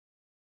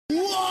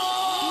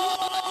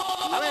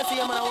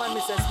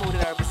Mr. Smooth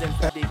and I represent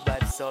for Big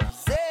Bad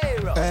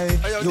Sub-Zero. Hey,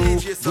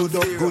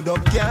 you good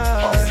up,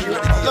 girl.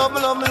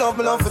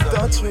 Love for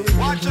touch me.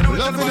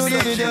 Love for do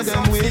the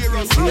them with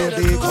me.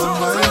 Baby,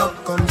 come on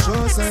up, come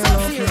show say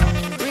love you.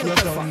 You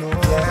don't know.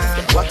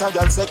 What a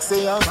girl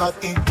sexy and hot.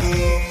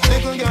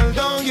 Little girl,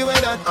 don't give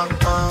it that.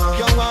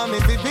 You want me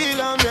to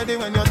feel I'm ready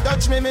when you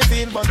touch me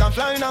feel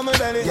butterfly on my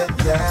belly.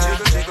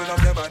 Jiggle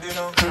up your body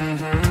now.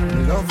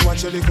 Me love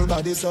watch your little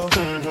body so.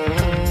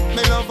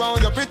 Me love how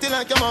you're pretty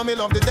like your mommy.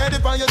 Love the daddy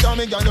on your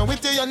tummy, girl, you're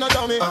witty and not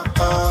dummy.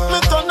 Me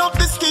turn up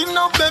the skin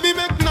now, baby,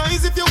 make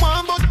nice if you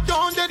want, but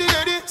don't daddy.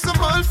 So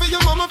all for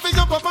your mama, for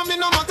your papa, me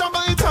no matter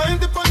by the time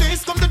the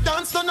police come to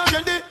dance, done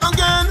already.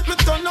 Again, me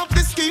turn up the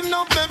skin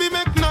now, baby,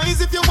 make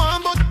nice if you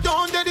want, but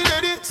don't daddy.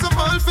 So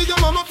all for your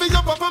mama, for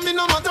your papa, me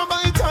no matter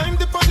by the time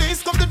the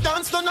police come to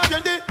dance, done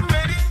already.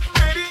 Ready.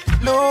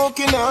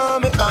 Looking at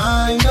me,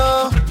 I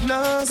know,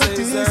 now that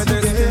is our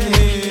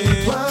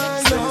destiny.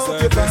 Why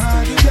not your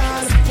body,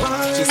 girl?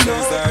 She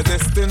says our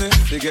destiny,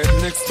 they get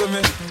next to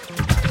me.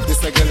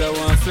 This a girl I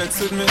want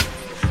flex with me,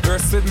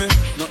 rest with me,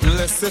 nothing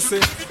less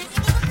sissy.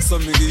 So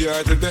me give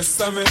her the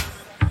best of me.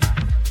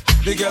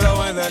 The girl I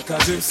want like a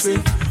gypsy.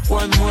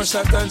 One more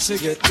shot and she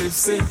get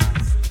tipsy.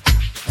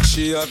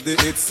 She have the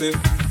itsy,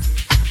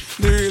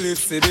 the real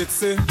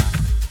itsy.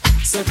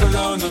 Settle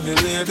down on me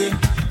lady.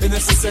 You know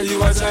she say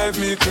you a drive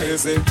me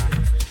crazy.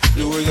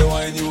 The way you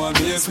whine you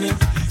amaze me.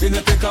 You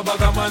know take a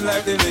bag of man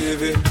like the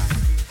Navy.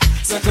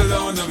 Settle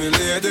down on me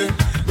lady.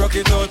 Rock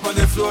it out on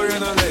the floor, you're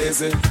not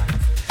lazy.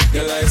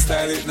 Your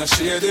lifestyle it not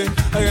shady.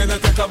 And you know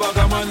take a bag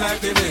of man like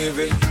the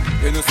Navy.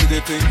 You know see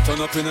the thing turn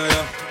up in a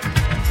ya.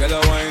 Girl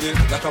a whine it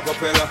like a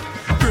propeller.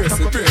 Brace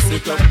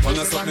it up,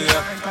 wanna stop me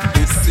ya.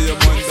 It's the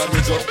one that me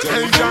just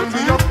hey, jump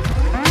me up.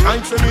 I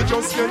say me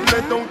just get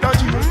let out of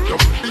jail.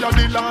 You are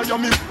the liar,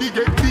 me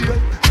get bail.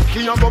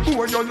 He a go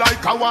bore you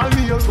like a wall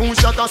nail. 2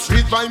 shot of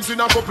street vibes in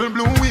a couple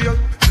blue wheel.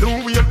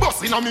 Blue wheel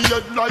bustin' on me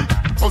head like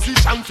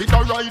position fit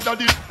a ride a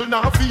the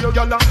now feel.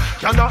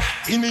 Yana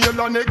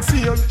inhale and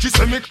exhale. She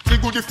say me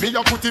good if me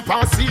a put it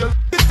on sale.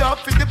 It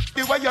up with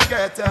the way you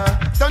get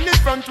her. Turn it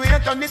front way,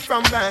 turn it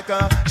from back.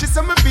 She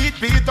say me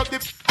beat up the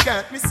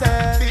cat. Me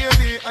say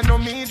baby, I know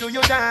me do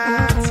you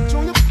dance.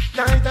 Show you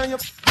tight on your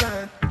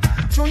pant.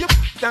 Show you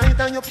tight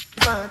on your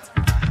pant.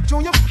 Show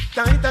you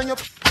tight on your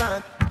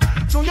pant.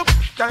 Show you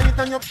tight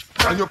on your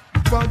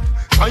pant.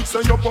 I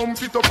say you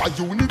pump it up a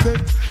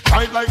unibet.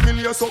 Tight like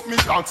me lace up me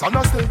dance and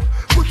a step.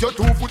 Put your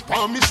 2 foot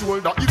on me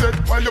shoulder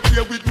event. While you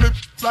play with me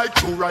like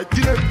 2 right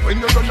in it. When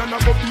you run and I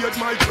go beard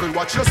my girl,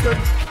 watch your step.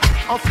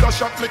 After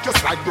shot make your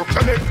slide broke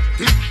your neck.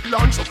 Hit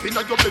launch up in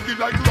your belly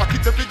like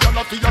rocket. Every girl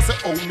I feel say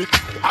oh me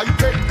I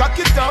get cock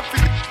it up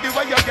the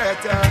way you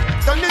get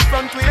turn it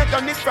front way,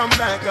 turn it from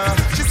back.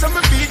 She say me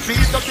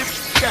beat up the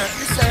cat.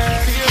 Me say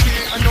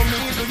baby, I know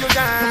me do you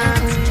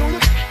dance. Show you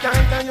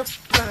tight on your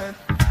pant.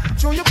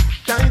 Show you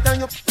tight on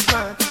your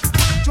pant.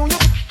 Show you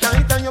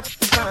tight on your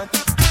pant.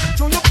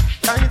 Show you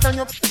tight on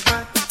your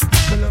pant.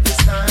 I love this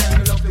time,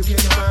 I love the way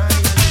you mind.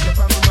 I think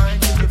up on my mind,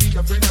 you be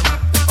a friend of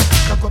mine.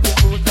 Cock up the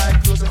food like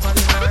close up on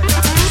the line.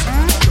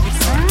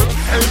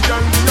 Hey,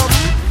 girl, me up.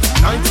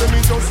 Night when me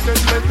just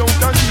get let out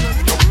of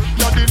jail.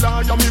 You're the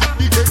liar, me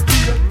get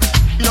bail.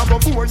 Me a go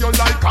bore you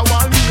like a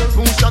wall nail.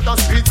 2 shot of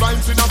street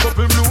vibes in a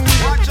couple blue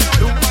wheel. Watch it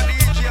out, the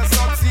DJ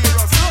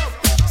Sub-Zero.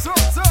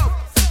 Sub.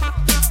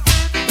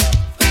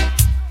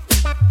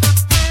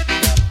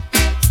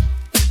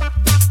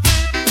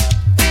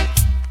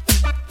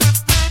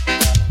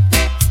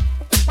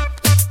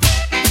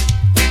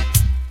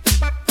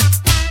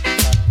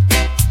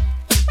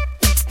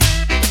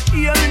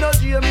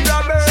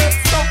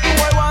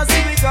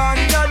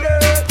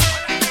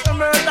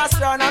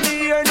 And me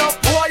here no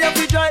boy if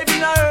you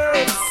driving a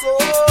earth so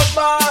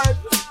bad.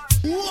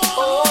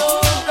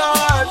 Oh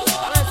God.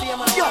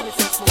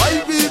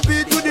 Why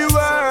VP to the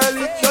world?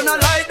 If you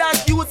not like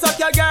that, you suck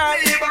your girl.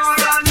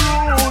 Born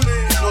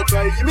unruly. No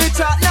try me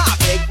chat now.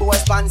 Big boy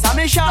sponsor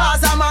me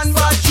shots. A man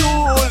but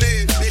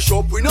truly.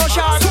 Bishop we no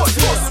shots.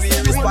 Plus we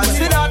respond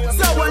to that.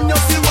 So when you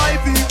see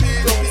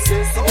YVP, don't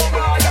say so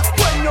bad.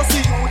 When you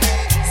see UD,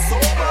 so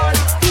bad.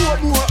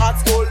 2 more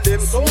hats call them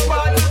so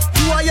bad.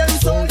 You are young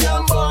so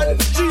damn bad.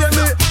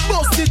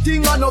 Bust the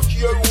thing and no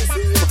care who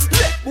see.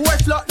 Let boy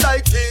flat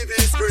like TV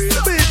screen.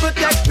 People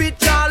take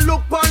picture,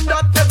 look on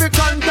that. Every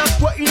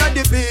contact what in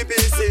the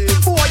BBC.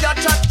 Boy a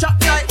chat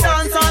like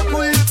dance and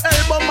queen.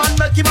 Elbow man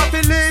make him have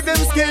to leave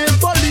him skin.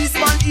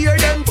 Policeman hear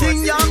them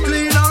thing young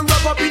clean and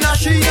wrap up in a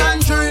sheet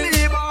and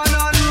dream. Born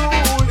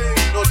unruly.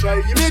 No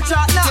try me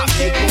chat now.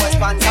 Big boy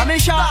sponsor me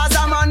shots.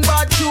 A man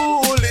bad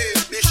truly.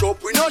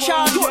 Bishop we no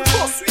shot. Don't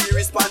bust we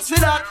response to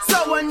that.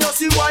 So when you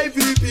see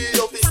YVP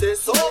you fi say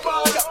so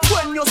bad.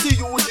 When you see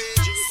UDG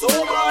so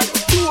bad.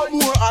 2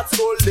 more hats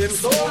call them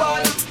so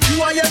bad.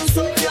 You are young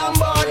so damn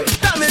bad.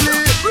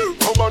 Family.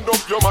 Come and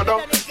up your mother.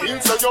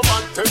 Inside your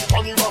man take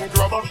on you and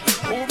grabber.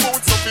 Who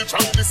boots up the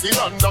child this in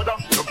and dada.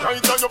 You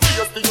bright on your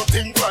face do you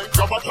think like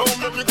grabber. Don't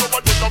let me go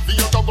and take a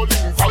fear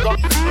doubling fagger.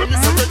 When me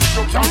say ready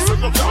you can't say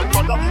you can't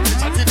bother.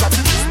 Chatty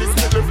business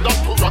me left that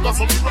to rather.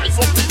 So me rise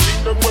up the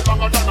thing them way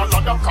longer than a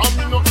ladder. Come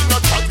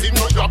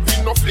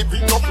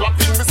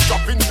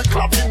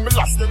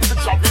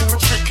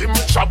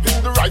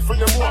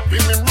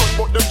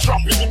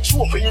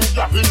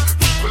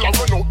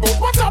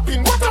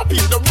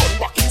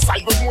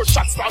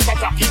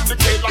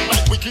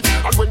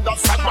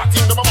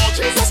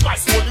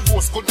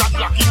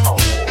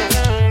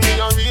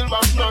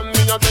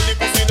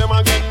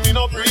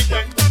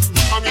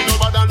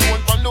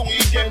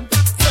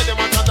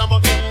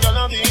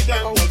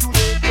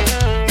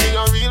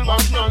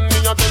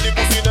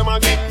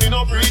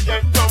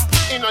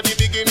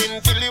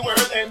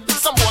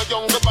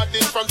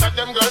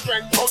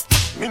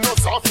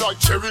like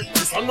cherry.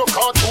 This a no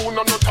cartoon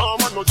and no Tom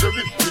and no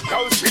Jerry. The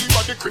girl she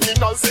the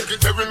criminal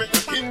secretary. Make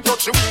the pin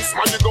touch your waist,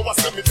 man, you go a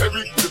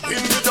cemetery. The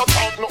pin with your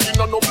talk, nothing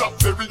on no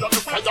blackberry. That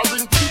the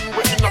firing pin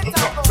when you not the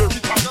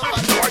blackberry.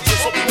 Like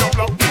this up in a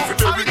blackberry.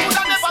 I coulda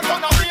never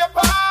done a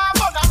raper,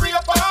 but a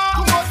raper.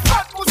 Too much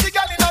fat pussy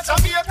girl in a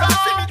Jamaica.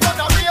 See me done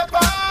a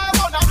raper,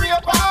 but a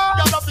raper.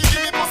 Y'all have to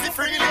give me pussy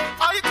freely.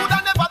 I coulda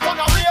never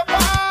done a raper,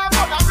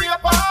 but a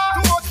raper.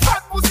 Too much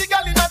fat pussy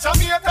girl in a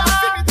Jamaica.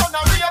 See me done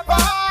a raper,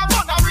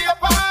 but a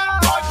raper.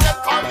 God get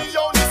call me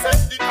on the set,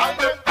 the kind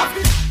of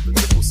happy. When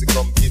the pussy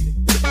come give me,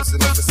 the pussy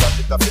not the sad,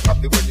 it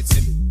happy when it's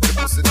in me. The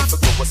pussy not to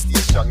go a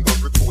station, go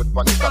report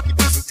when the cocky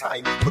doesn't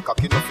time. The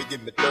cocky not to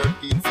give me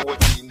 13,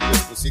 14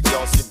 days. Pussy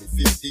can't see me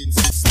 15,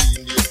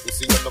 16 days.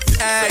 Pussy not to 17,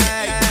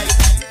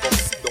 18. Come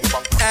sit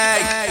down,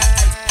 bang.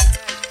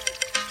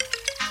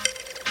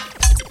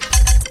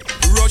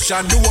 Rush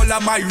and the whole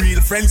of my real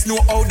friends know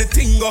how the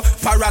thing go.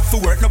 Parrot for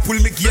work, no pull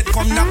me gate,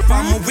 come knock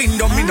on my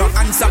window. Me no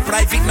answer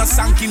private, no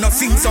sanky, no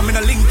sing. So me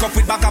no link up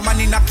with back a man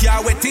in a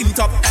car with tint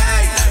up.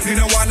 Ay, me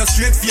no want no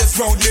straight face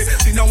round me.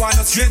 Me no want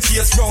no straight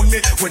face round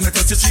me. When I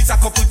touch the streets, a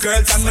couple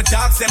girls and my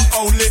dogs them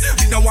only.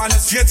 Me no want no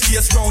straight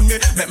face round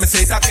me. Let me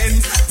say it again.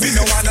 Me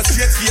no want no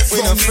straight face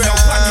round me. No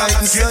one man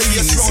no straight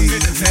face round me.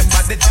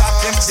 Remember the dog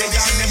them, they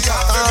and them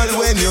dog. All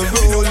when you're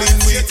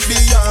rolling with the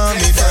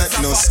army, that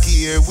no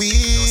scare we.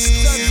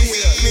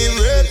 Me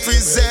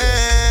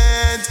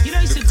represent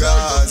the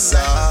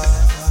Gaza.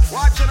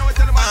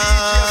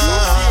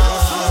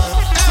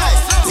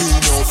 We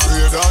no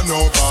afraid of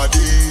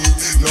nobody,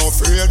 no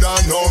afraid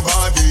of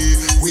nobody.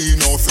 We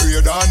no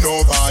afraid of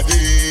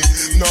nobody,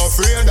 no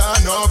afraid of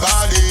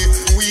nobody.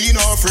 We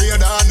no afraid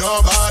of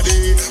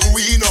nobody,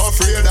 we no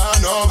afraid of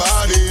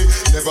nobody.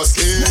 Never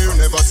scare,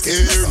 never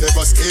scare,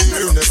 never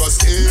scare, never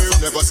scare,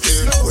 never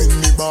scare. When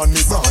me born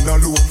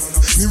alone.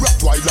 Me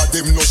Rottweiler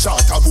them no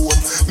shot a bone.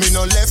 Me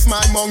no left my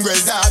mongrel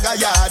dog a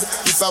yard.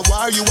 If I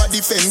war you a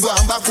defend, go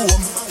and back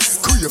home.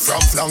 Crave from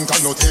flank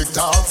and no take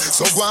talk.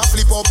 So go and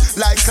flip up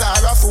like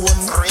Clara phone.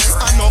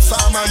 And no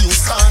farmer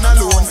use can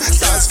alone.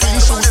 Start spring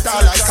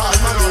shooter like Carl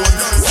Malone.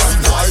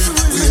 Why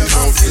we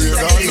no fear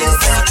of no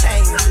back.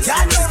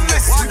 Y'all don't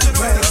mess with the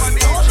way.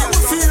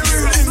 Feel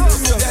it in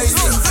the days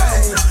in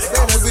vain.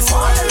 They will be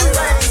fire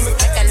rain.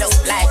 Make a look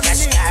like a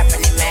sharp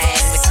and the man.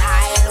 With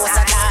style was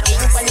a dark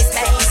ink when it's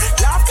pain.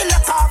 Love to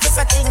look off if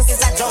I think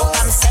it's a joke.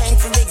 I'm saying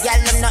to the girl,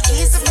 I'm not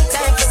easy to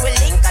take. To a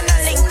link and a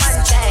link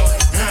and chain.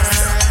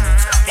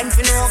 Them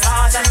for no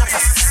God and no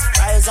fuss.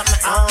 Rise up my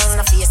own,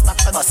 a face back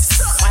for bus.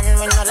 One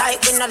we no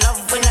like, we no love,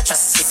 we no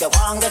trust. If you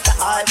want get a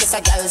heart, get a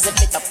girl zip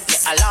it up. The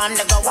alarm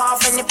they go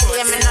off and you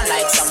play me no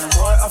like. Some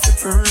boy off the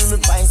pool, me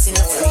pints in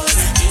the free.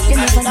 You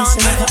never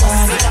listen to the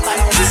body.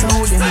 So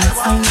them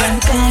I'm gonna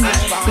can.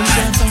 Them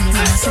can't find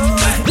me, so you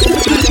never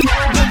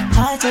can.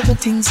 Heart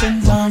everything's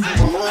in one.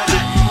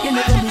 You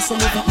never listen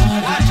to the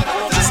body.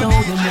 So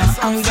them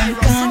I'm gonna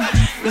can.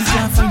 Them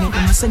can't find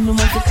me, so no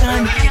one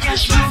can.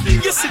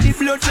 You see the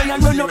blood try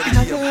and run up in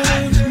a girl.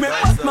 Make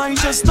what mine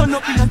just turn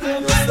up in a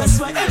girl. That's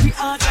why every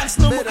heart can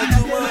snub up in a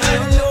girl.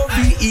 Love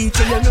we eat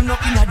till you run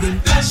up in a them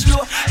cash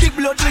flow. The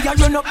blood try and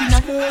run up in a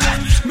girl.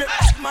 Make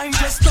what mine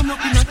just turn up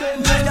in a girl.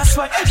 That's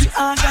why every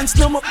heart can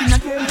snub up in a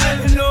girl.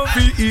 Love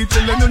we eat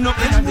till you run up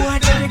in a girl. Boy,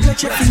 tell me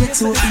cut your feet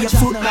so for your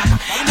foot back.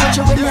 Watch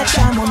your when you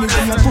charm on me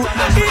when you put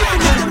back.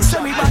 Even if them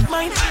say me bad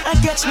mind, I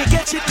catch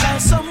it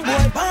cause some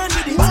boy born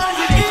with it.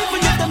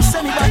 Even if them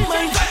say me bad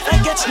mind, I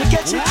catch it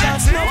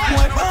cause no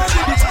boy born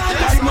with it.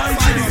 Bad mind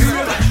for the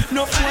hero,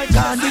 no boy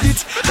can't did it.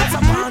 That's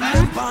a man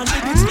them born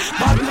with it.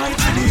 Bad mind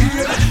for the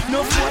hero, no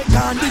boy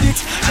can't did it.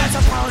 That's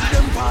a man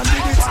them born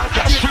with it.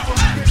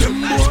 Them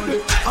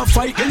boy, a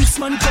fight against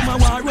man come a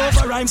war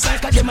over rhymes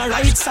like a them a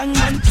right song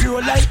man.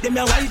 Pure like them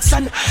a white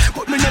sun,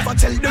 but me never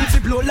tell them to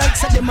blow like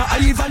say them a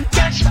Ivan.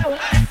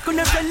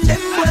 Couldn't friend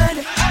them word,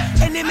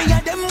 enemy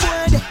of them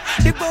word.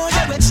 The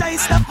border with shy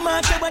stop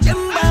mark over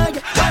them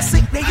bag. Was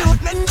sick the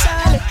youth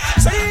mental.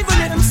 So even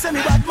if them say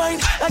me bad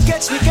mind, I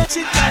catch it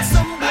cause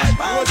some boy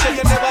bad. So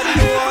you never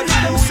know what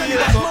them say me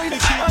bad mind,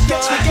 I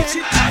catch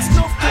it cause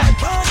no boy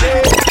bad.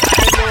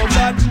 Hello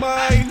bad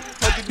mind,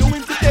 how you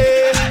doing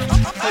today?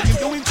 How you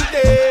doing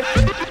today?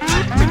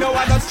 Me no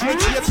want a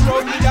straight face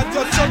round me, I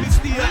just so me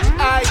stay.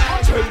 I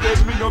tell them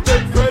me no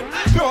bed friend.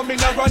 No, me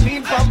no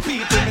running from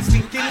people. Me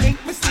stinking link,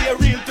 me stay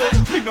real too.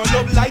 Me no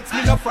love lights,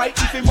 me no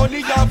frightened for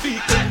money or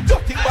vehicle.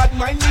 Dirty bad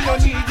mind, me no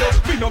need you.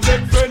 Me no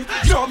bed friend.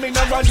 No, me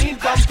no running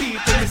from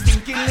people. Me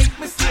stinking link,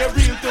 me stay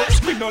real too.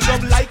 Me no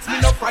love lights, me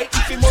no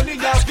frightened for money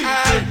or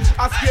vehicle.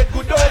 I scared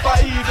good over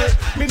evil.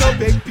 Me no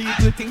beg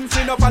people things,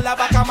 me no follow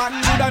back a man.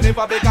 Woulda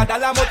never beg a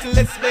dollar, much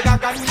less beg a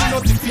gun. Me no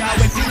sit here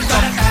waiting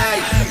some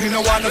eye. Me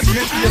no want no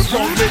straight face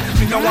round me.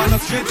 Me no want no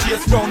straight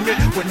face round me.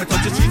 When me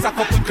touch the streets, a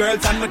couple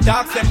girls and me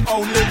dogs them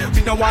only.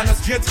 Me no want no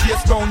straight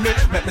face round me.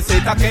 Let me say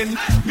it again.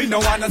 Me no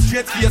want no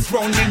straight face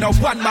round me. No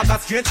one mag a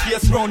straight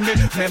face round me.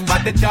 Remember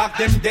the dog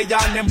them they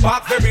and them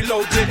back very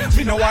loudly.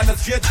 Me no want no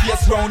straight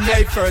face round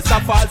me. First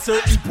of all,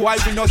 certain boy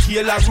we no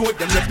heal a road.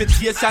 Them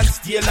reputation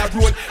steal a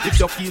road. If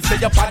you feel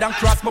say you bad and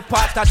cross my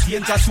path, that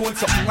danger zone.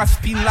 Something a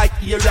spin like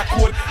area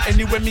code.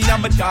 Anyway, me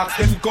and my dogs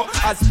them go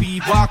as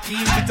we walk in.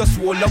 We just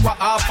roll over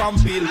half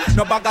and bill.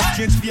 No bag of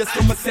straight face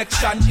to my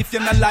section. If you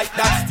not like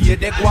that, stay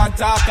they go and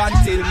talk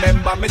until.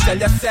 Remember me tell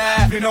you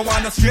say, me no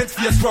want no straight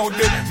face round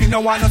me. Me no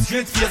want no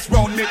straight face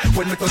round me.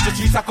 When me touch the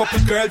streets, a couple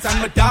girls and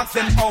my dogs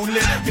them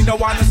only. Me no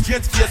want no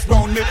straight face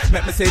round me.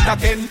 Let me say it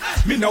again.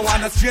 Me no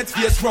want no straight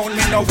face round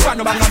me. No one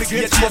no bag of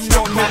straight face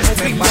round me.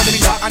 Remember me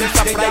dog and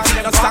it's a like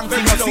me no sang me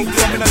no sing.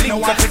 Me no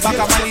link up with back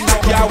of money no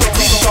care with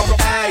me.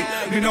 Hey,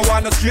 me no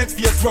want no straight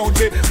face round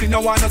me. Me no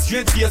want no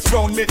straight face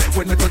round me.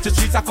 When me touch the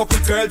streets, a couple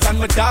girls and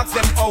my dogs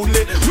them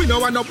only. We no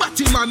want no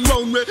batty man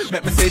round me.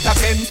 Let me say it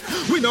again.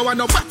 We no want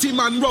no batty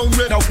man round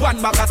me. No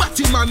one bag of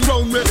batty man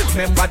round me.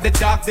 Remember the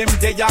dog them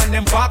they and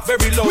them back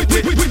very low.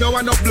 We no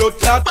want no blood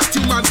clot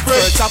batty man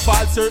first. First of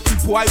all, certain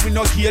boy we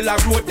no heal a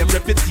road. Them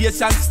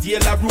reputation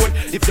steal a road.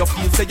 If you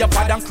feel say you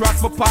bad and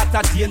cross my path,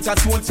 that danger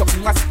zone.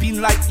 Something a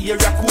spin like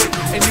area code.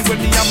 Anyway,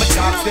 me and my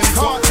dogs them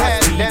go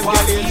as we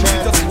walk in. We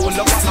just roll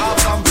up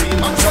half and bill.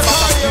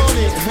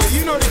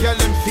 You know the girl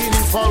them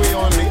feeling for we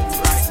only.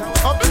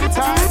 Up to the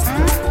time,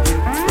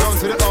 down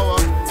to the hour.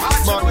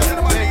 But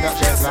make that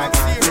just like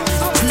that.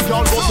 The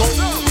girl goes up.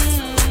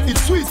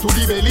 It's sweet to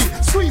the belly.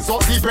 Squeeze up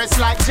the breast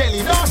like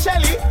jelly. No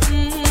Shelly.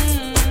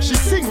 She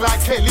sing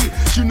like Kelly.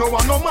 She know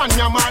I no man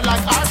yammer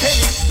like R.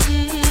 Kelly.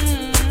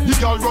 The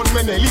girl run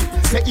Menelli.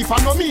 Say if I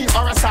know me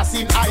or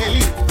assassin I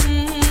Ellie.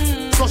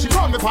 So she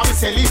call me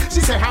Pamicelli.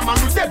 She say her man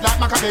was dead like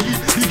Machiavelli.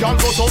 The girl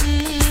goes up.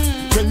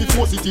 When me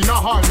force it in her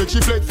heart, make she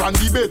fled from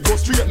the bed, go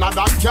straight na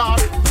that car.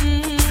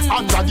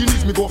 And the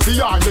Guinness me go for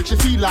her, make she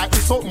feel like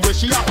it's something where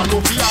she have and go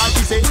for her.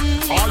 She say,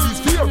 all is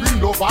fear bring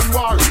love and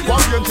war.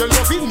 One game tell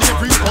love in me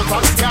bring cut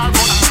and scar.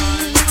 But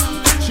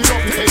she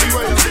love me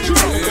anyway, she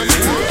love me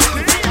anyway.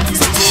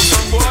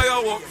 Some boy I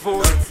walk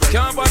for,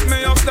 can't back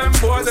me up, them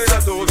boy they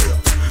are told.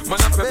 Man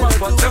a pepper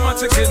pot, them a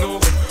chicken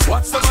over.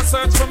 Watch them a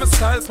search for my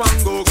style pan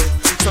Google.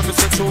 So me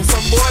say show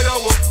some boy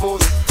I walk for,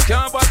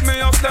 can't back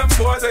me up, them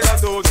boy they are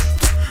told.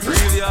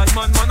 Really hard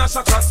man a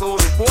shaka soul.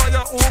 Boy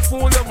you who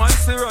fool you man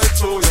see right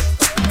through you.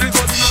 The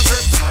God no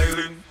take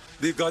styling,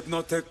 the God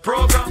no take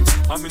program.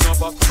 I me no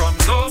back from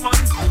no man.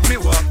 Me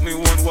walk me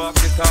one walk,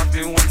 me talk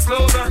me one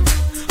slogan.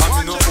 I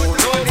me no owe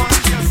no man.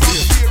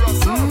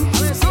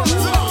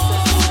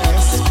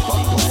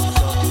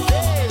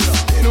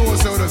 You know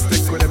what's how to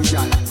stick with them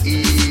y'all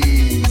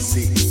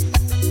easy.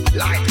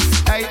 Like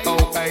hey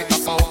oh hey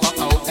oh oh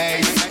oh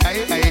hey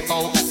hey hey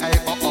oh hey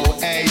oh oh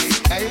hey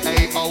hey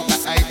hey oh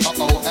hey oh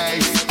oh hey.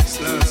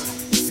 Slurs,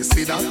 you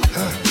see that?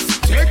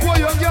 Take what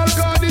your girl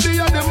got the day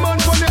and the man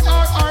from the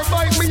RR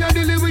bike me and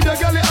deal with the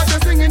girl at the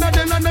singing and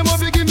then and them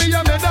up give me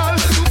a medal.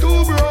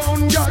 Two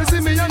brown girls see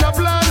me and a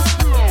plan.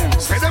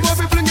 Say them up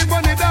fling it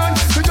on the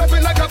dance. We drop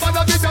it like a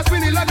father bitch and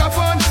spin it like a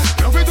fan.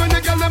 Love it when the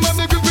girl them up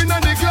the gripping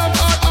and the club.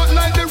 Hot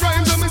like the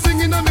rhymes and me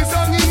singing and me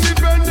song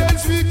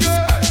Independence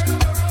Weekend.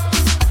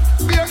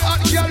 Be a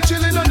hot girl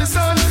chilling on the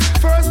sun.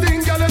 First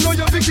thing girl I know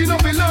you're picking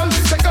up a land.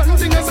 Second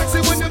thing is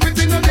sexy when you're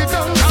picking on the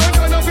tongue. Can't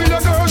turn up in the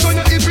girls when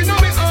you're hipping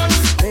on me on.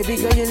 Baby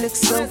girl, you look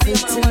so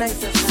good tonight,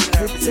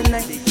 good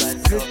tonight,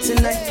 good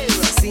tonight.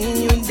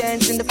 Seeing you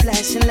dance in the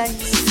flashing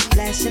lights,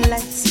 flashing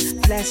lights,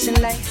 flashing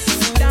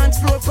lights. Dance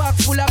floor park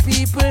full of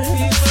people,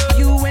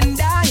 you and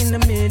I in the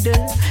middle,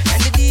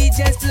 and the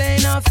DJ's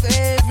playing our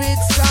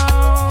favorite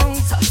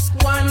songs.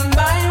 One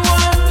by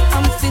one,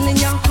 I'm feeling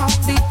your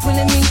heartbeat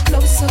pulling me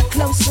closer,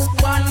 closer.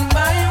 One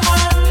by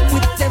one,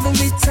 with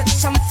every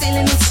touch I'm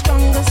feeling it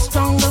stronger,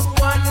 stronger.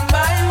 One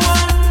by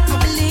one, I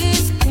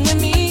believe with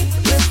me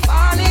we're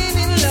falling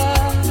in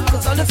love,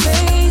 'cause all the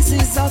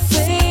faces are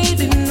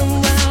fading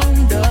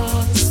around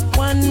us.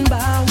 One by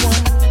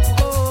one,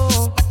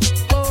 oh,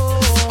 oh,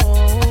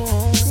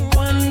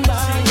 one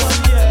by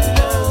one,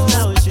 yeah.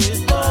 Now she's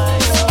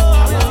mine.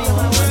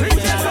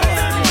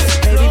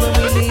 Baby, when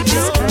we leave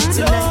this club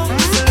tonight,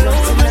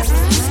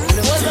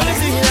 What's the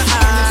thing in her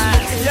eye?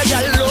 You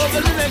got love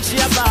and make she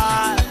a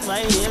ball.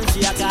 My name she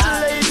a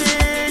call.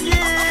 Lady,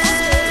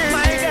 yeah.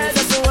 My girl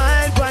just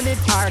wine pon it,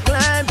 or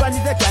climb pon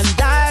it, you can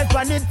dive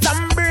pon it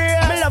and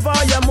breathe. Me love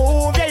how you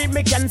move, yeah,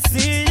 me can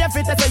see. If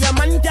it is your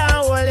man can't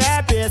hold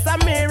your pace, a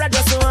mirror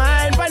just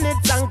wine pon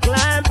it and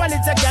climb pon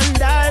it, you can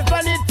dive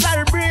pon it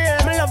and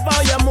breathe. Me love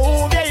how you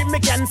move, yeah, me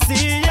can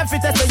see. If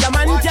it is your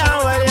man can't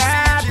hold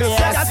your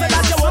pace. I said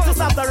that you want to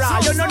stop the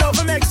ride, you know love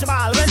to make she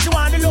ball. When she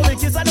want the love, me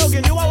kiss her dog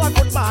in you a want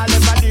football.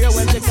 Never dear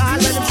when she call,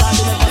 when him call,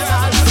 never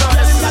call.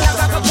 Tell him girl I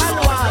cock up on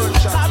the wall.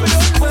 Come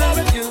don't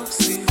move. You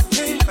see,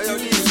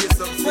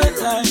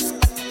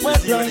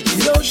 wet like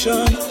the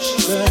ocean.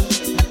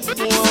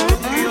 Whoa,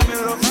 give me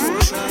love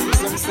ocean.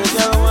 Some say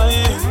you're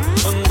wine,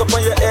 hung up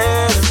on your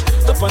head.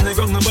 Up on the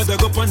ground, nobody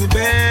go up on the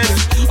bed.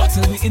 I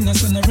tell me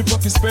innocent, I rip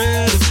up his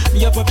spread.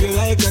 Me up you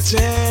like a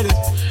cherry.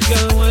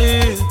 Girl,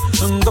 wait,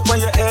 and up on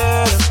your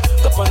head.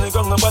 Up on the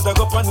ground, nobody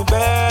go up on the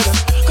bed.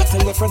 Go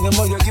tell your friend them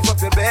how you give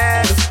up your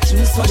bed. She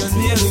saw you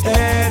nearly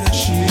dead.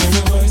 She hear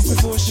my voice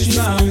before she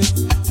saw me.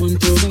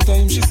 1,000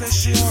 times she said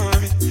she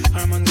want me.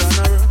 Her man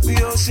gonna rock me,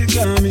 how she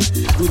got me.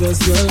 Good as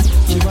girl,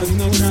 nobody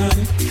know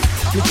me.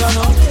 You can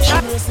know, she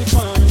mercy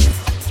for me.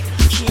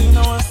 She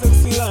know I'm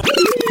sexy like.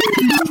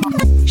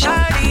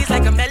 Shawty's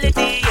like a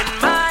melody in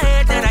my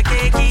head that I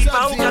can't keep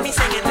out. Got me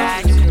singing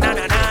like na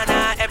na na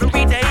na.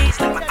 Every day's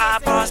like my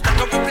iPod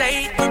stuck on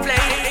replay.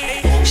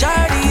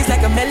 Shawty's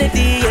like a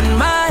melody in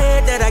my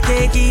head that I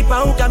can't keep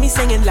out. Got me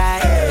singing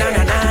like na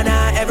na na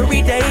na.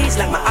 Every day's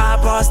like my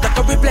iPod stuck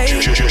on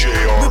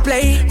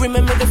replay.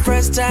 Remember the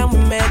first time we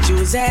met? You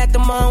was at the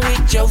mall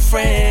with your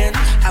friend.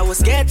 I was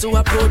scared to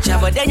approach her,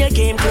 but then you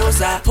came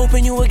closer,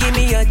 hoping you would give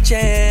me a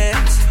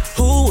chance.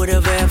 Who would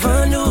have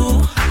ever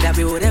knew that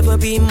we would ever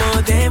be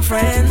more than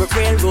friends? We're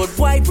railroad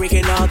white,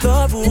 breaking all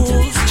the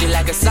rules. She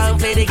like a song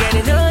played again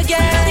and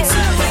again.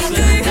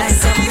 Like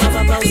some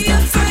of our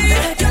stuff.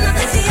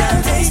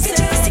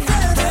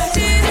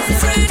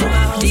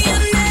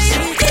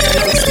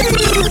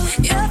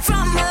 You're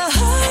from a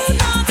whole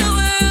other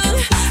world,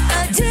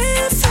 a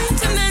different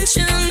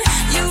dimension.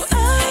 You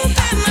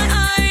open my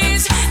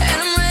eyes, and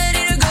I'm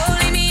ready to go.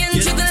 Lead me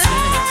into the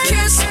light.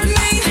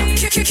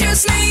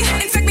 Kiss me,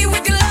 infect me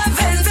with your love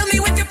and fill me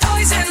with your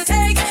poison.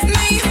 Take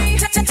me,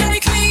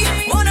 take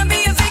me. Wanna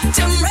be a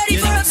victim, ready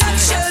for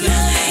abduction.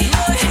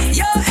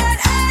 You're an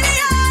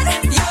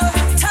alien, your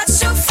touch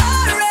so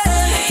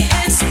foreign.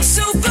 It's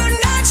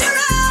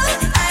supernatural,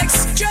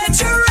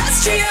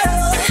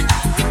 extraterrestrial.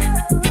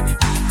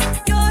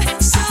 You're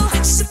so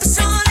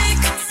supersonic.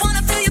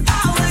 Wanna feel your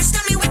powers,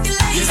 tell me with your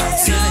laser.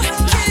 Your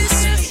kiss,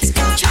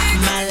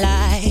 my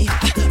life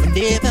will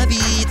never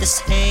be the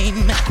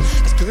same.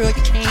 'Cause girl,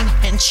 you came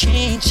and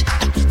changed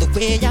the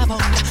way I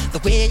walk, the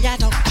way I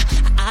talk.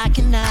 I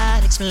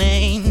cannot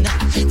explain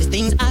the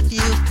things I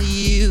feel for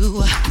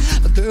you,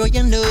 but girl,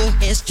 you know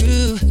it's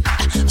true.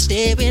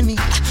 Stay with me,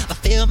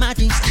 fulfill my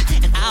dreams,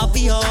 and I'll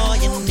be all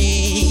you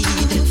need.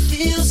 It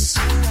feels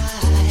so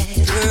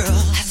right,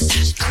 girl.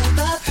 Just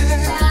above her.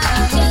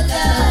 Your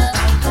love.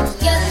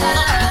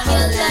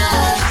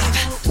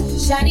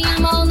 Shawty,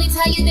 I'ma only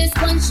tell you this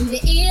once, you the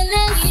illness.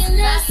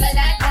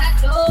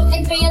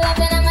 And for your love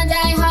that I'ma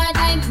die hard,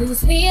 I'm who's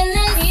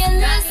feeling.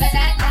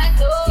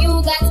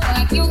 You got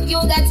spark,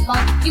 you got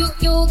spunk,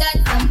 you got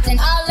something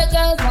all the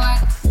girls want.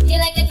 You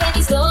like a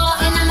candy store,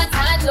 and I'm a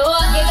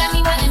toddler. You got me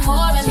wanting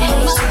more and more.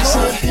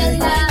 Your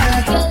love.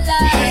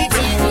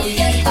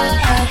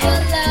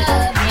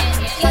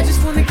 I just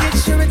wanna get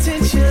your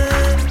attention.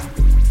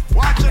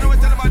 Watch it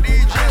with my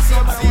DJ.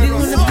 We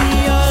wanna be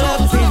all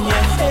up in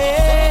your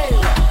head.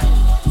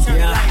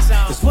 Yeah.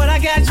 'Cause what I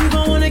got, you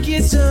gon' wanna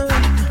get some.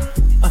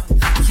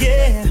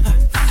 Yeah.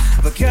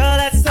 But girl,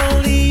 that's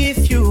only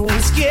if you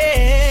ain't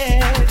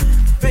scared.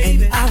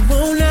 Baby, I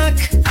won't knock,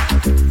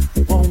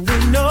 won't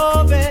ring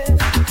no bell.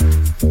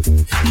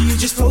 You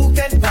just poke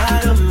that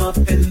bottom up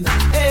in the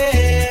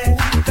air.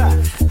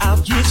 I'll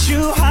get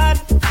you hot,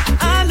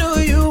 I know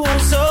you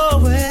want so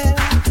well.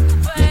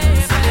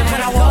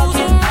 When I walk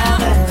in,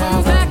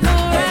 come back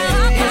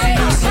around. Hey,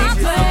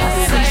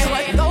 say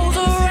what goes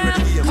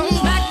around, come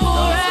back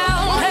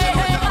around. Hey,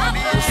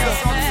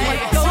 what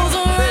goes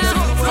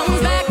around, come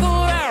back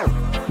around.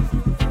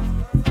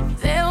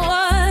 There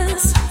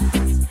was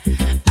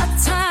a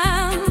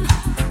time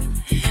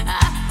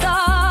I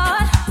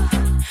thought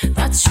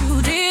that you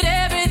did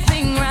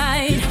everything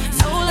right.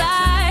 No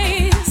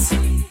lies,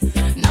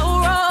 no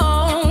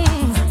wrong.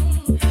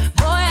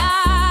 Boy,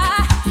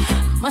 I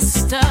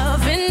must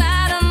have been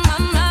out of my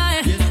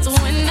mind. So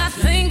when I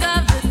think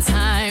of the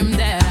time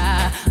that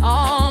I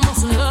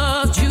almost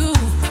loved you,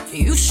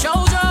 you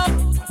showed up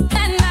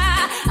and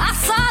I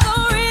saw the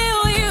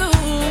real you.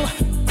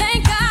 Thank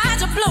God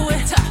you blew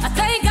it.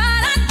 Thank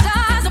God I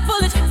dodged a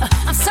bullet.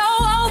 I'm so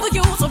over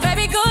you, so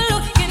baby, good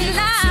looking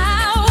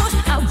out.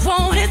 I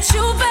wanted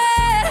you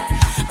bad.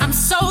 I'm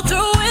so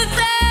through with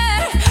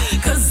that.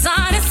 'Cause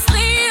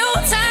honestly, you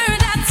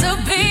turned out to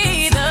be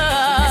the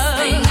best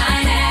thing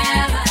I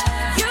have.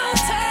 You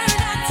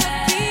turned out to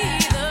be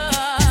the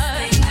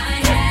thing I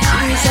have.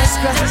 Jesus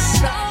Christ.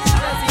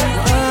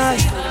 Why?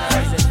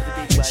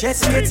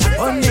 Just get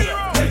on me.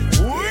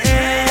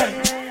 Yeah.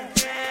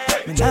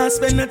 Me now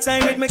spend no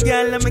time with my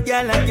girl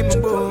and I give me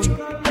bone.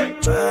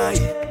 Why?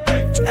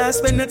 Now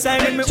spend no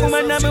time with my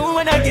woman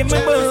and I give me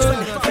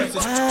bone.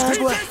 Ah,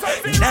 boy.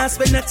 Me now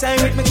spend no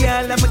time with my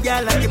girl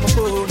and I give me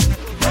bone.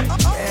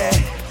 Yeah.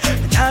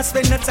 Me now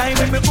spend no time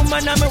with my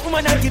woman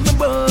and I give me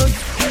bone.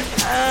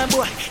 Ah,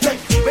 boy. Yeah.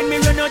 When me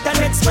run out, the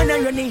next man I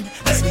run in.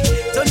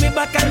 Turn me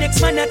back and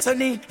next man I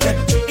turn in. Yeah.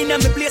 In a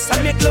me place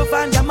I make love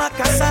and I make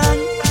a song.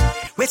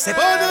 We say,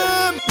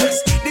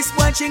 yes, this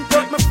one chink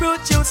out my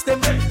fruit juice them.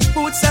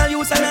 Boots I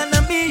use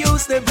and me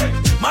use them.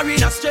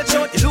 Marina stretch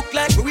out, you look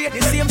like we wear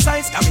the same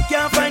size. Cause me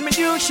can't find me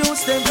new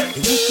shoes them.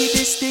 The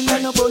wickedest thing I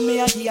know about me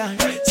a gear.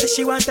 Say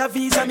she want a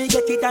visa, me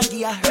get it and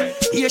gear.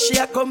 Here she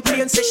a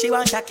complain, say she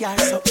want a car.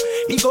 So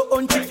me go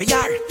hunt it for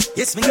her.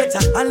 Yes, me get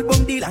a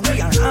album deal and give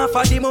her half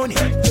of the money.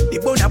 The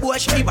bona boy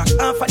she give back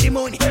half of the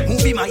money.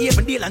 Movie my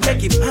even deal and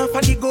take him half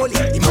of the goalie.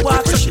 He my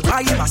walk so she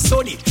buy him a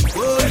Sony.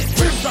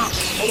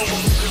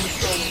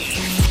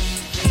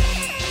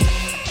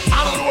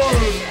 Out of the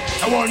world,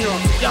 I want you,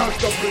 can't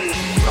stop please,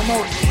 come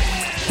on.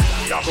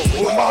 You have to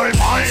pull my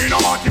mind,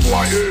 I'm a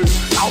boy,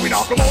 now we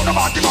not come out, I'm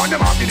a man,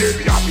 I'm a day,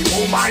 we have to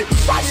pull my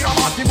mind, I'm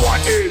a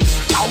boy,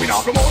 now we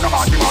not come out, I'm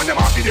a man, I'm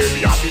a day,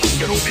 we have to,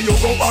 you know, you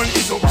go on,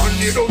 it's so fun,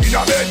 you don't need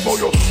a bed for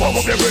you, walk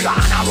up every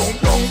line, I don't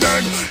know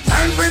then,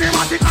 send for the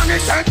matic and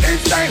it's sent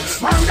insane,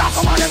 man, that's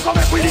some of them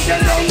come up with the get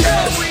down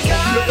there,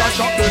 you can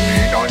shop them,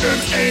 meat on them,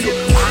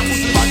 and I'm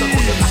pussy, but the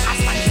good,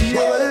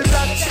 well,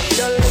 that's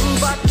the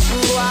back to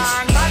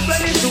one. Back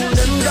when you do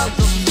them drop.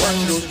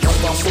 One do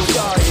jump on the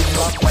side.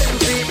 Back when you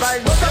see by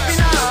what's up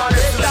in our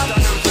head. Stop.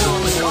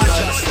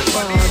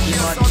 Party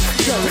man.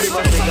 Tell me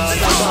what they got.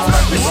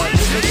 Party man.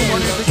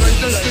 Everyone is going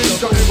to sing.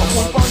 Tell me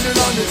what on the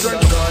land is going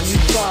to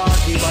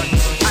party man.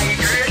 I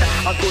agree.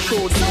 I go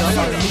show the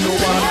other. You know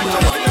what?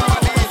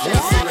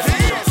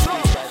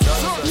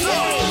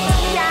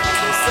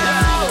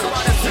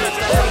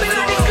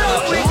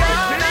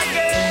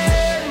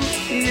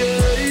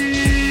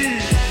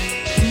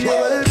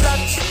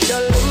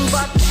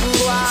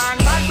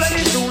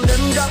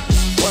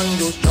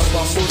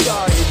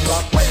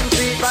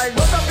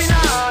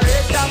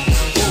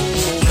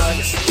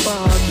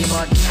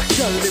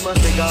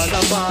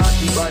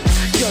 Party man,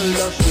 girl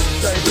just look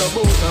like a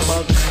motor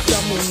bag.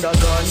 Jamunda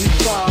gone with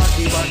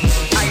party man.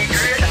 I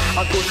agree.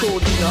 I go show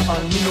dinner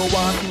and me no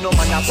want no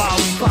man a bar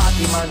with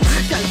party man.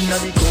 Girl inna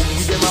the club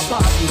with them a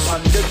party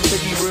man. Them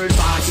say the word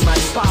party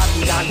man,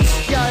 party man.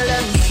 Girl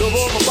them love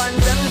how me want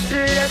them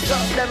straight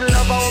up. Them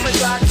love how me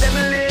talk them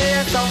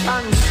lace up.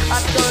 And I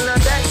turn a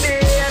back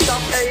days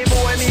up. Hey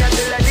boy me a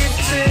tell a this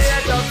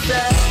straight up.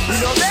 Say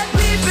we no beg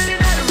people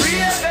inna the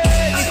real.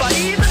 If I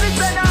even be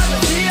spend all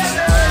the day.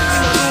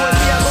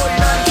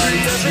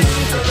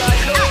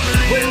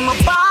 When my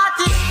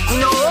party, you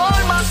know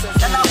all man,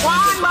 and I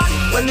want man.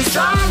 When the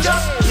sun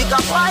drop, we can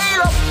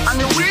pile up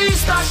and the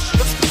restash.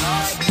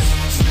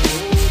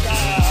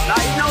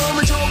 Right now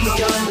me joke, me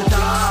can't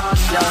talk,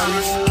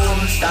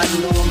 that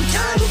know me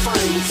can't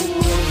find the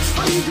fool.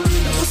 I'm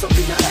doing the what's up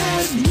in your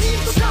head, me need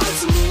to talk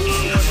to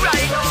me.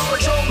 Right now me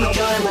joke, me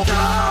can't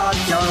talk,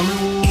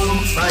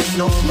 right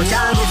now me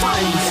can't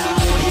find the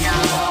fool.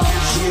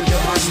 Shake your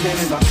ass,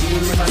 never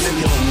feel me,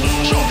 never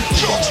you.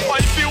 Jump,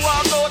 if you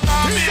walk out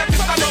and be a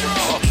stand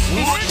up.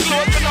 Good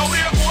clothes and a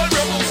wear old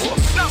rubber.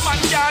 No man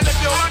can't let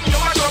you on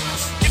your up.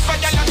 If I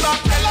get a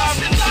talk, tell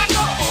her it's not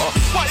up.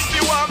 Why if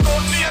you walk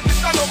out me a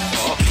stand up?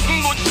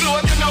 Good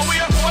clothes and a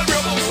wear old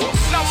rubber.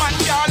 No man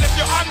can't let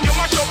you on your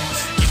up.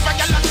 If I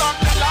get a talk,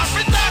 tell her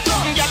it's not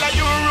up. Girl,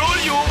 you rule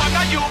you and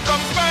you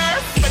come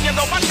first. When you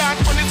know what that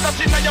when it's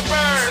touching on your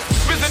purse.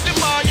 Visit the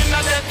bar, you're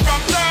not dead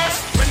from there.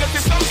 When you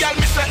see some girl,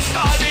 me say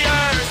all the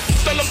earth.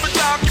 Tell them to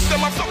talk, if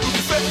them have something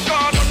to say.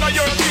 God, none of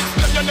your kids,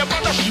 them you never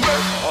dash me.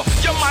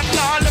 Your man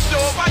now left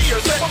over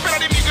here. Say, up in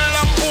the middle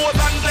and pose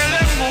and tell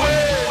them go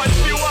away. What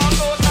if you walk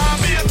out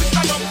and be a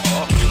sister up?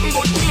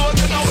 Good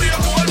clothes and a wear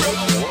old room.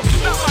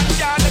 No man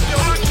can't let you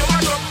hang your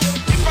man up.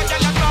 If I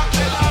get a talk,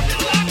 tell her it's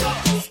like up.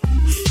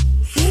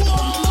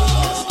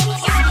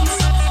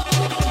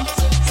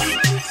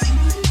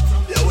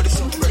 Yeah, what is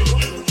up, bro?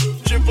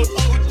 Triple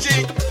OG.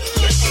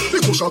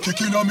 Push a kick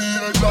inna me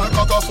head like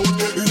a foot.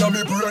 Inna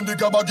me brain the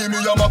gabba give me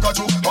a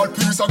macacho. Hot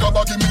piece of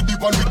gabba give me the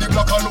one with the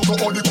black and logo.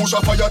 All the push a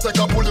fire take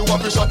a pull you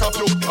up a shot of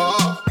you.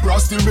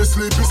 Brass till me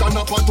sleep is a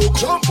nap a talk.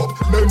 Jump up,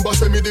 member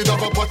say me did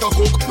have a pot of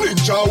cook.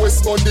 Ninja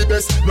West on the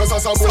best, no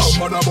as a bush.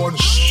 Man a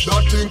bunch,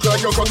 that think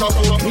like you cut a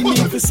cook. Me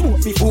need to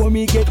smoke before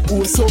me get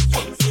hose up.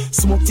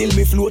 Smoke till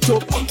me float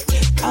up.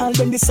 All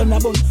when the sun a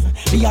burn,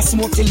 me a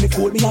smoke till me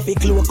cold. Me have a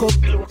cloak up.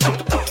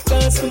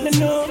 Cause we don't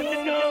know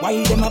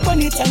why them a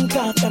burn it and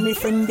cough. And me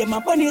friend them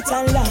a burn it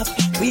and laugh.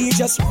 We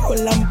just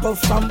roll and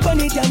puff and burn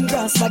it and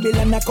grass.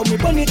 Babylon a come me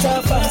burn it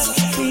and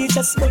fast. We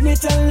just burn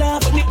it and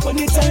laugh, burn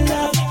it and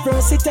laugh.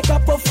 First it take a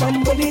puff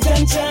and burn it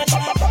and chat.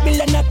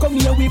 Babylon a come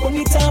here, we burn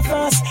it and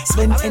fast.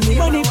 Spend any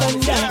money from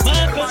that.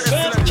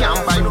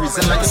 Can't buy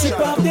reason like sip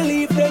off the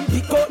leaf them,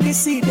 pick out the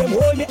seed them,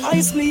 hold the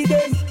eyes bleed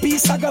them.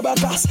 Piece of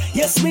gabagas,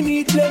 yes me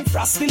need them.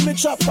 Frost till me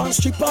chop and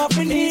strip off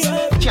me knees.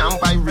 Can't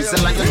buy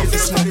reason like you love to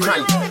smoke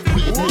grind.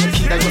 We need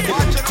kid that you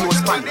fit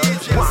close pan.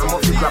 Warm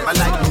up you grab a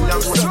light, me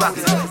and roast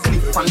rabbit.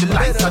 Clip on the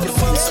lights of the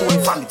full soul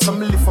vomit. So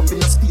me lift up in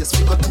the space,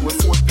 we go to a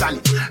fourth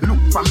planet. Look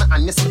from me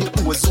and you see the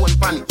ozone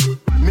panic.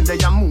 Me day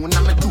a moon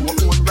and me do a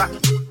own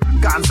rocket.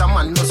 Gaza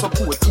man no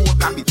support to a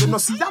habit. You know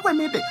see that way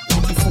me there,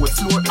 44th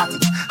floor at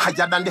it.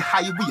 Higher than the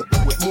highway,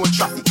 with more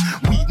traffic.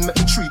 Weed make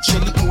me treat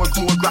jelly more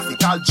graphic.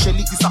 All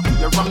jelly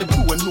disappear and me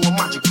do no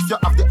magic. If you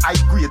have the high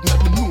grade,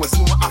 make me nose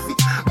no affy.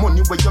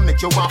 Money where you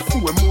make you want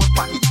fool more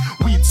pocket.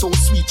 Weed so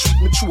sweet,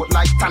 treat me throat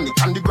like tonic.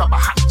 And the grab a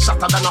hot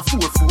shatter than a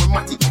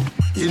 4-4-matic.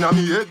 Inna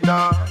me head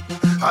dog,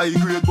 high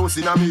grade boss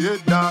inna me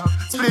head dog.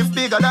 Spliff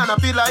bigger than a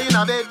pillar in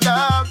a bed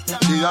dog.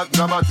 The hot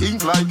grab a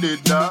think like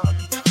dead dog.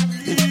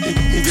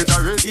 He get a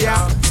red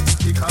dog.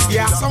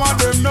 Yeah, some of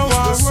them know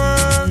our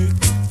word.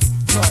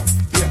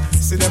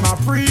 See them a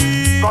pre.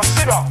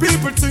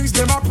 People thinks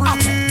them a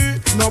pre.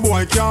 No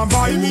boy can't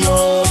buy me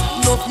up.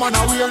 Enough man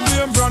a wear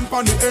name brand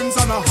pon the ends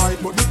and a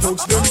hype, but the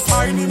thugs them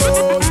find him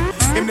out.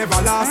 Him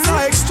never last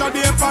a extra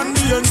day pon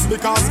the ends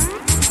because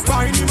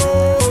find him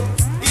out.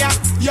 Yeah,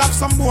 you have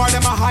some boy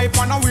them a hype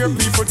and a wear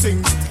people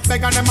things.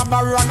 Beg and them a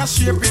borrow and a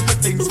share people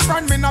things.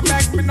 Friend me no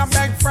beg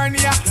friend,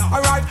 yeah.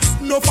 Alright,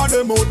 no for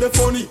them out the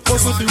funny.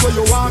 Also see where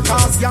you want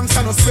cause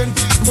gangsta no spend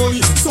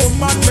money. Some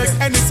man make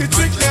any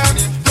trick there.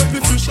 We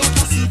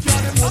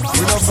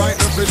don't fight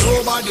with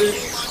nobody,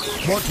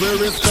 but we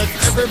respect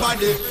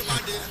everybody,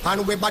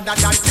 and we better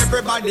than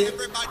everybody.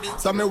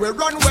 So me we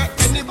run with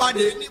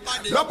anybody.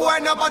 No boy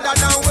no better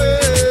than we.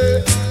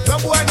 No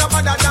boy no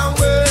better than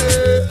we.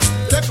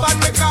 Step on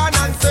me can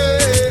and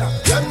say,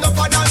 them no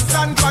for dance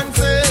and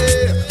fancy.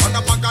 On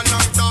the back and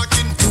I'm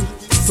talking. Do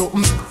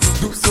something,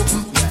 do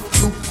something,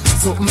 do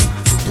something,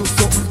 do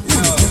something,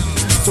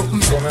 do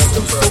something.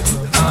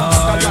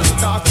 I'm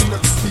talking.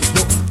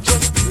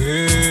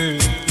 Hey,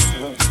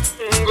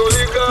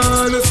 gully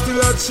girl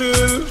still a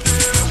chill.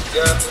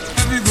 Yeah,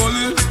 every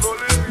gully,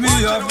 me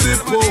have the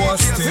power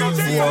still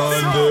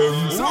want them.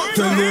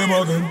 Tell them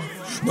again,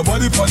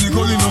 nobody panic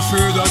gully no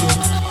fear of them.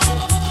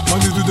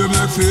 Money do them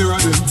like fear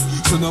of them.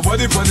 So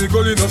nobody panic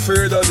gully no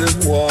fear of them.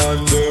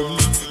 Want them,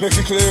 make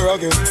it clear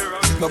again.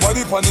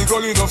 Nobody panic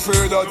gully no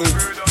fear of them.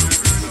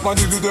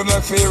 Money do them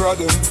like fear of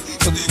them.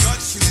 So the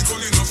gods see the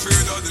gully no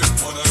fear of them.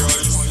 On the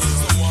rise,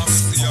 no one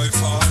see I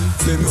fall.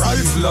 Them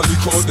rifle a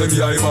look out them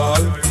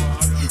eyeball.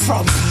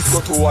 From peace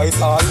go to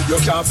Whitehall. You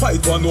can't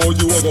fight one, no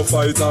you wanna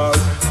fight all.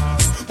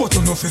 But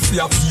you know fi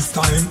see a peace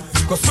time.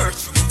 Cause search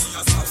for money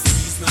as a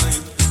squeeze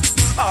nine.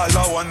 All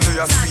I want do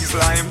is squeeze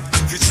lime.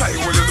 If you try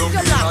well you don't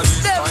mean a this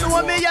time. Them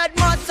know me head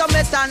mad, so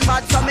me stand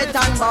bad, so me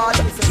tan bad.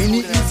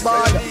 Mini is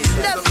bad.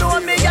 Them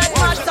know me head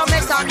mad, so me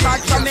stand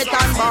bad, so me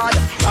tan bad.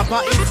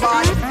 Papa is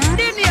bad.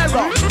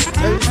 Dinero.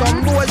 Tell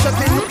some boys to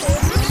be.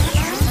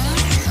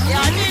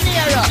 Yeah,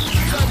 Dinero.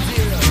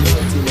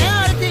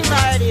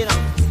 Already, you know.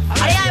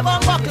 I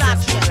won't go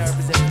class.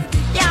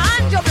 Yeah,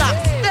 Andrew Black.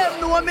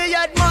 Them know me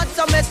head mad,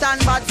 so me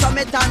stand bad, so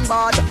me tan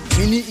bad.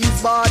 Mini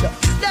is bad.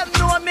 Them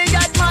know me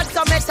head mad,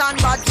 so me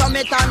stand bad, so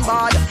me tan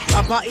bad.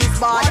 Papa is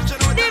bad.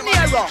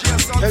 Dinero.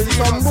 Tell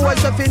some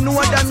boys if you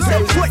know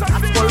themselves. Wait,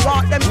 for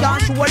what them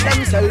can't show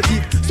themselves.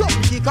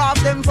 Some kick off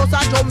them for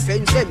a jump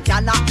fence. Them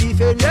cannot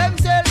defend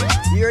themselves.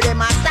 Hear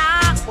them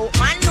attack. Oh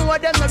man, know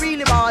them not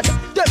really bad.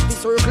 Them the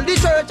circle, the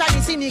church and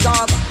the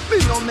synagogue. Me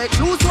no make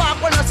loose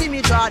walk when I see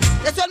me drag.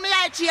 That's when me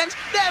I change.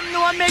 Them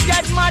know me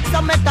get mad,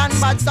 so me tan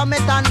bad, so me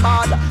tan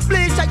bad.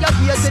 Please check your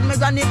face in me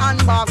granny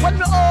handbag. When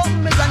me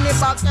open me granny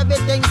box,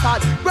 everything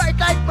sad. Bright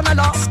light when I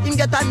lost, him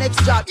get a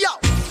next job. Yo,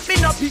 me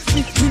no pick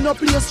me no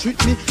play street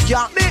me.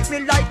 Can't make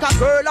me like a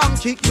girl and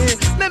kick me.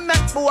 Me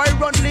make boy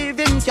run leave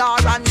him car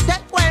and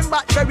take one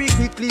back very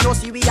quickly. No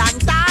see we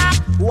and talk.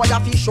 Who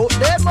have to shut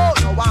them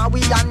out? No one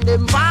we and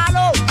them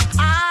follow.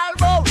 All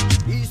about,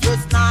 it's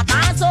just not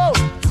and so.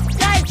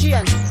 Light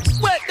chain,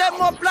 wake them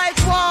up like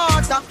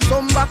water.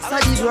 Some back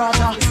side is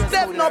water.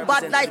 Them no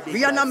bad like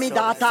Rihanna me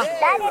daughter.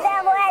 Daddy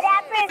them boy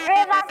that Prince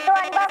River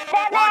Stone book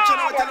them. Watch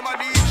out, tell them a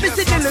DJ. Me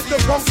see the little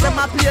drunk them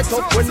a play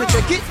tough. When me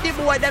check it, the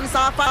boy them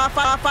sa fa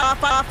fa fa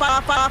fa fa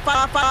fa fa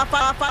fa fa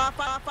fa fa.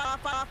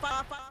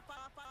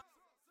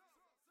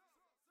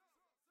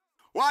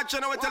 Watch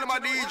out, tell them a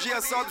DJ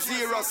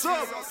Sub-Zero.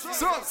 Sub.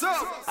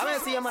 I'm gonna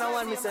see him on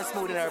one Mr.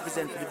 Smooth and I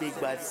represent for the big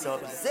bad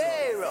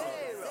Sub-Zero.